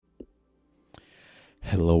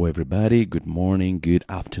Hello, everybody. Good morning, good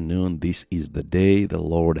afternoon. This is the day the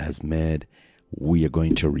Lord has made. We are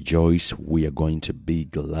going to rejoice. We are going to be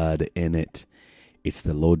glad in it. It's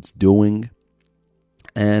the Lord's doing,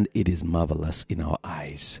 and it is marvelous in our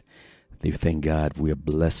eyes. Thank God we are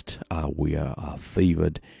blessed. We are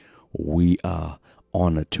favored. We are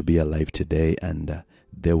honored to be alive today, and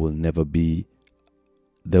there will never be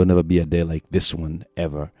a day like this one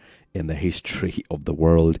ever in the history of the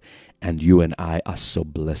world. And you and I are so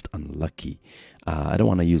blessed and lucky. I don't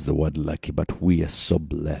want to use the word lucky, but we are so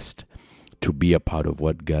blessed to be a part of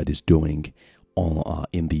what God is doing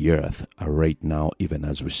in the earth right now, even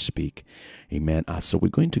as we speak. Amen. So we're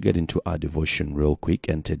going to get into our devotion real quick.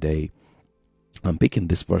 And today I'm picking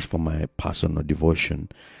this verse from my personal devotion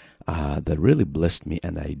that really blessed me.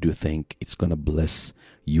 And I do think it's going to bless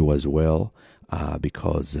you as well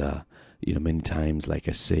because many times, like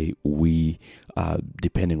I say, we,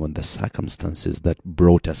 depending on the circumstances that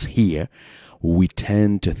brought us here, we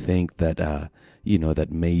tend to think that,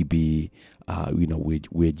 that maybe,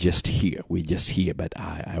 we're just here. We're just here. But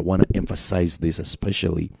I want to emphasize this,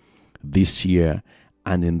 especially this year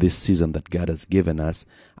and in this season that God has given us.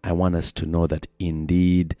 I want us to know that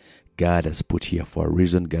indeed God has put here for a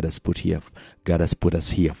reason. God has put us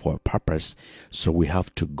here for a purpose. So we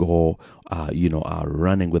have to go,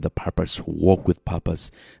 running with a purpose, walk with purpose,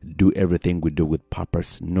 do everything we do with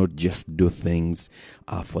purpose, not just do things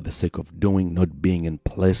for the sake of doing, not being in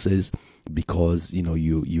places because,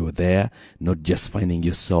 you're there, not just finding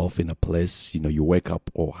yourself in a place, you wake up,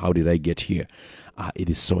 oh, how did I get here? It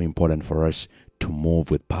is so important for us to move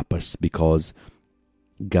with purpose because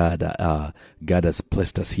God has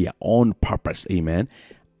placed us here on purpose. Amen.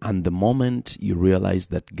 And the moment you realize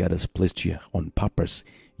that God has placed you on purpose,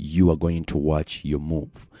 you are going to watch your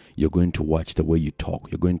move. You're going to watch the way you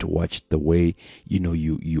talk. You're going to watch the way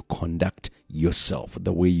you conduct yourself,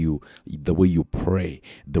 the way you pray,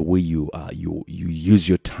 the way you use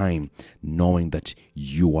your time, knowing that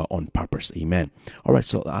you are on purpose. Amen. All right,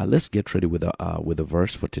 so let's get ready with a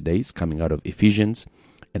verse for today. It's coming out of Ephesians.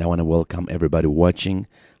 And I want to welcome everybody watching.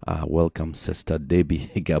 Welcome, Sister Debbie.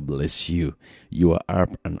 God bless you. You are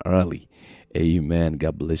up and early. Amen.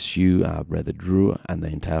 God bless you, Brother Drew, and the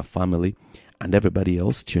entire family, and everybody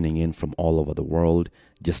else tuning in from all over the world.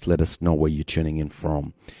 Just let us know where you're tuning in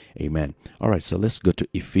from. Amen. All right, so let's go to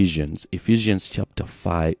Ephesians. Ephesians chapter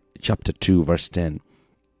 2, verse 10.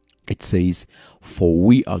 It says, "For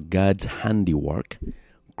we are God's handiwork,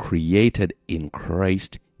 created in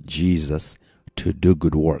Christ Jesus to do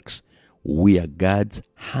good works." We are God's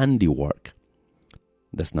handiwork.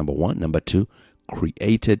 That's number one. Number two,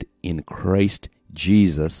 created in Christ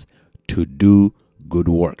Jesus to do good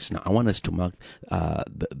works. Now, I want us to mark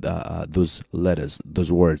those letters,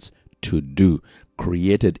 those words, to do.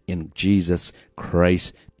 Created in Jesus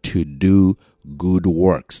Christ to do good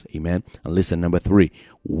works. Amen. And listen, number three,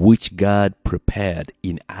 which God prepared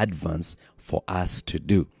in advance for us to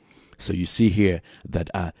do. So you see here that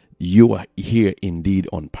you are here indeed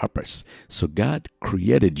on purpose. So God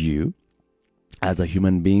created you as a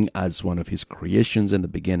human being, as one of his creations in the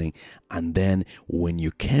beginning. And then when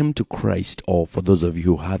you came to Christ, or for those of you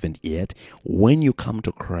who haven't yet, when you come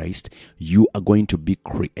to Christ, you are going to be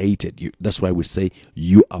created. That's why we say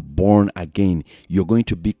you are born again. You're going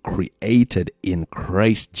to be created in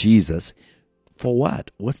Christ Jesus. For what?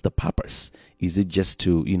 What's the purpose? Is it just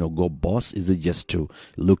to, go boss? Is it just to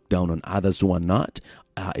look down on others who are not?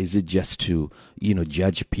 Is it just to,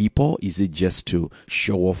 judge people? Is it just to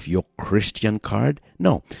show off your Christian card?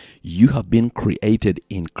 No. You have been created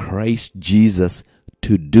in Christ Jesus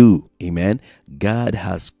to do. Amen. God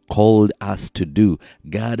has called us to do.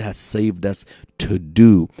 God has saved us to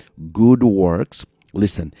do good works.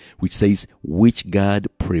 Listen, which says, which God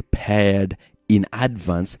prepared in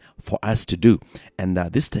advance for us to do. And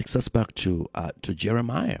this takes us back to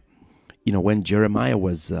Jeremiah. When Jeremiah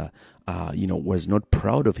was not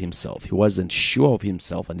proud of himself, he wasn't sure of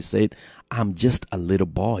himself, and he said, "I'm just a little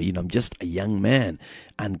boy. I'm just a young man."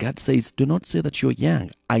 And God says, "Do not say that you're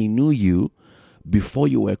young. I knew you before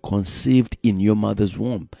you were conceived in your mother's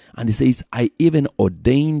womb." And he says, "I even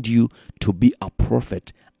ordained you to be a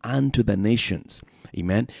prophet unto the nations."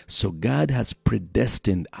 Amen. So God has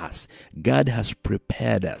predestined us. God has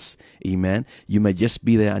prepared us. Amen. You may just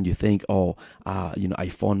be there and you think, I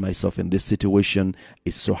found myself in this situation.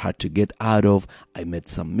 It's so hard to get out of. I made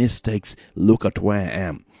some mistakes. Look at where I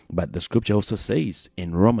am. But the scripture also says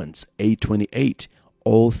in Romans 8:28,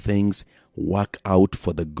 all things work out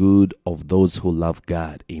for the good of those who love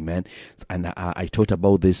God. Amen. And I taught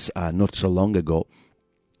about this not so long ago.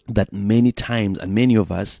 that many times, and many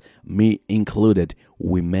of us, me included,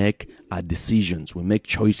 we make decisions, we make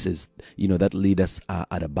choices, that lead us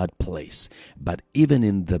at a bad place. But even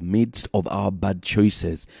in the midst of our bad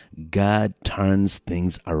choices, God turns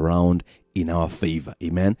things around in our favor.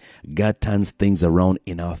 Amen. God turns things around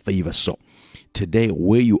in our favor. So today,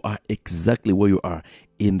 where you are, exactly where you are,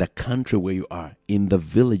 in the country where you are, in the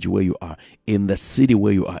village where you are, in the city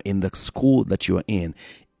where you are, in the school that you are in,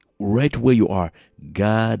 right where you are,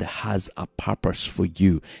 God has a purpose for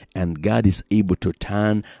you, and God is able to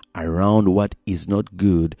turn around what is not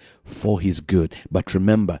good for his good. But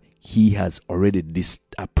remember, he has already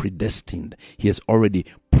predestined, he has already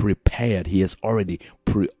prepared, he has already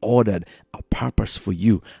pre-ordered a purpose for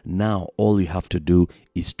you. Now all you have to do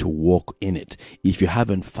is to walk in it. If you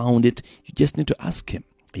haven't found it, you just need to ask him.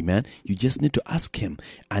 Amen. You just need to ask him.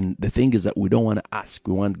 And the thing is that we don't want to ask.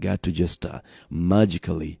 We want God to just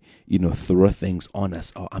magically, throw things on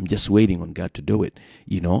us. Oh, I'm just waiting on God to do it.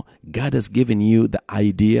 God has given you the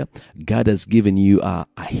idea. God has given you a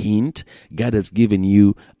hint. God has given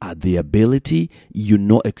you the ability. You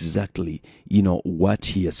know exactly, what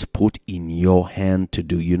he has put in your hand to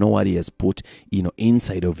do. You know what he has put,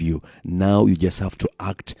 inside of you. Now you just have to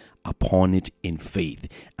act upon it in faith.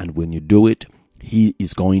 And when you do it, he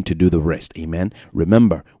is going to do the rest. Amen.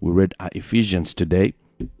 Remember, we read Ephesians today,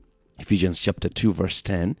 Ephesians chapter 2, verse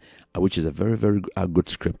 10, which is a very, very good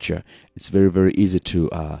scripture. It's very, very easy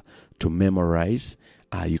to memorize.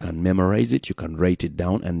 You can memorize it, you can write it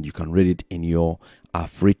down, and you can read it in your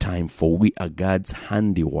free time. For we are God's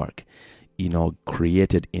handiwork,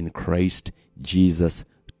 created in Christ Jesus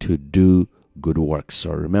to do good works. So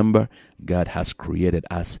remember, God has created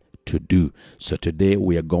us to do. So today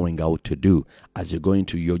we are going out to do. As you're going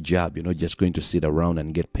to your job, you're not just going to sit around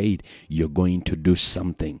and get paid. You're going to do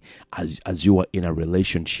something. As you are in a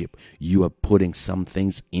relationship, you are putting some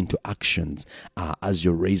things into actions. As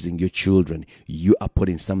you're raising your children, you are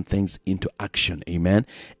putting some things into action. Amen.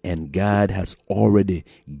 And God has already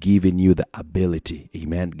given you the ability.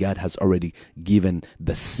 Amen. God has already given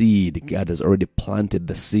the seed. God has already planted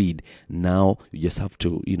the seed. Now you just have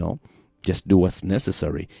to, just do what's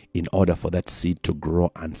necessary in order for that seed to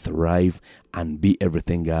grow and thrive and be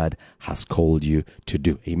everything God has called you to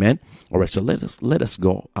do. Amen. All right, so let us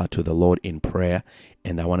go to the Lord in prayer.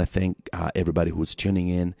 And I want to thank everybody who's tuning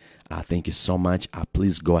in. Thank you so much.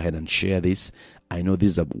 Please go ahead and share this. I know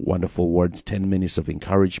these are wonderful words, 10 minutes of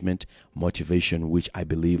encouragement, motivation, which I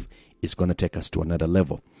believe is going to take us to another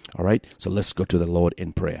level. All right, so let's go to the Lord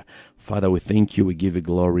in prayer. Father, we thank you. We give you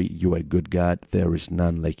glory. You are a good God. There is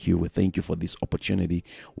none like you. We thank you for this opportunity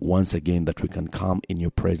once again that we can come in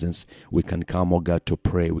your presence. We can come, oh God, to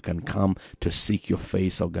pray. We can come to seek your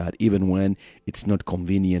face, oh God, even when it's not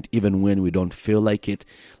convenient, even when we don't feel like it.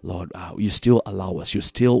 Lord, you still allow us. You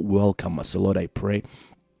still welcome us. So Lord, I pray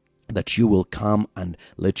that you will come and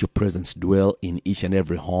let your presence dwell in each and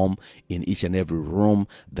every home, in each and every room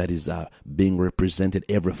that is being represented,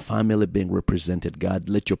 every family being represented. God,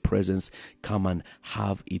 let your presence come and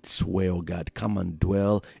have its way, oh God. Come and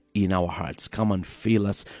dwell in our hearts. Come and fill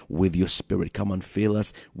us with your spirit. Come and fill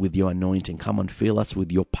us with your anointing. Come and fill us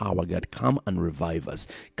with your power, God. Come and revive us.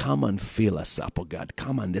 Come and fill us up, oh God.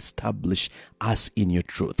 Come and establish us in your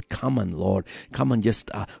truth. Come and, Lord, come and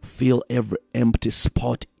just fill every empty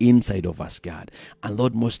spot inside of us, God. And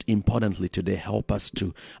Lord, most importantly today, help us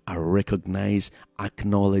to recognize,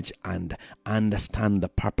 acknowledge, and understand the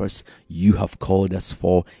purpose you have called us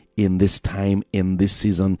for in this time, in this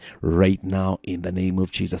season, right now, in the name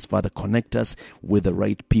of Jesus. Father, connect us with the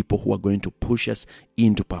right people who are going to push us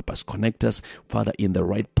into purpose. Connect us, Father, in the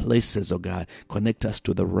right places, oh God. Connect us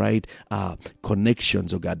to the right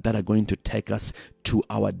connections, oh God, that are going to take us to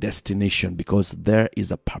our destination, because there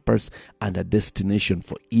is a purpose and a destination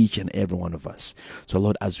for each and every one of us. So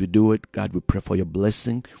Lord, as we do it, God, we pray for your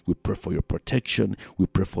blessing. We pray for your protection. We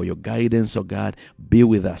pray for your guidance, oh God. Be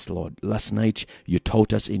with us, Lord. Last night you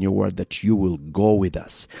taught us in your word that you will go with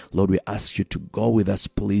us. Lord, we ask you to go with us,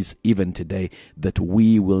 please, even today, that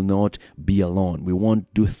we will not be alone. We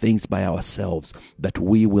won't do things by ourselves, that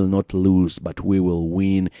we will not lose, but we will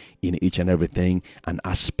win in each and everything and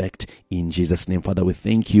aspect, in Jesus' name. Father, we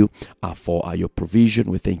thank you for your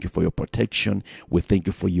provision. We thank you for your protection. We thank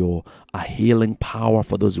you for your healing power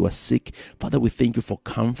for those who are sick. Father, we thank you for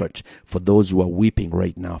comfort for those who are weeping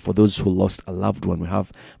right now, for those who lost a loved one. We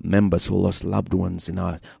have members who lost loved ones in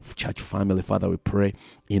our church family, Father, we pray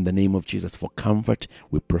in the name of Jesus for comfort.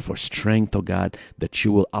 We pray for strength, oh God, that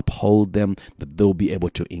you will uphold them, that they'll be able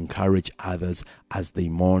to encourage others as they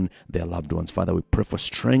mourn their loved ones. Father, we pray for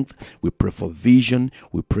strength. We pray for vision.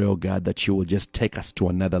 We pray, oh God, that you will just take us to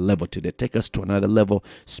another level today. Take us to another level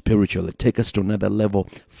spiritually. Take us to another level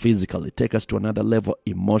physically. Take us to another level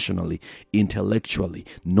emotionally, intellectually,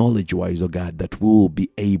 knowledge-wise, oh God, that we will be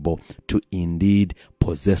able to indeed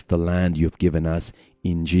possess the land you've given us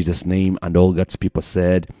in Jesus' name. And all God's people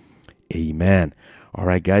said, amen. All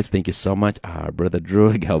right, guys, thank you so much. Brother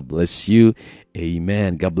Drew, God bless you.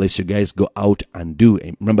 Amen. God bless you guys. Go out and do.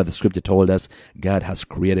 Remember, the scripture told us God has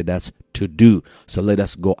created us to do. So let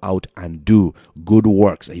us go out and do good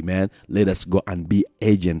works. Amen. Let us go and be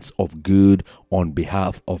agents of good on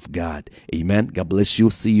behalf of God. Amen. God bless you.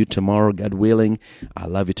 See you tomorrow, God willing. I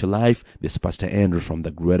love you to life. This is Pastor Andrew from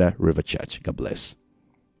the Greater River Church. God bless.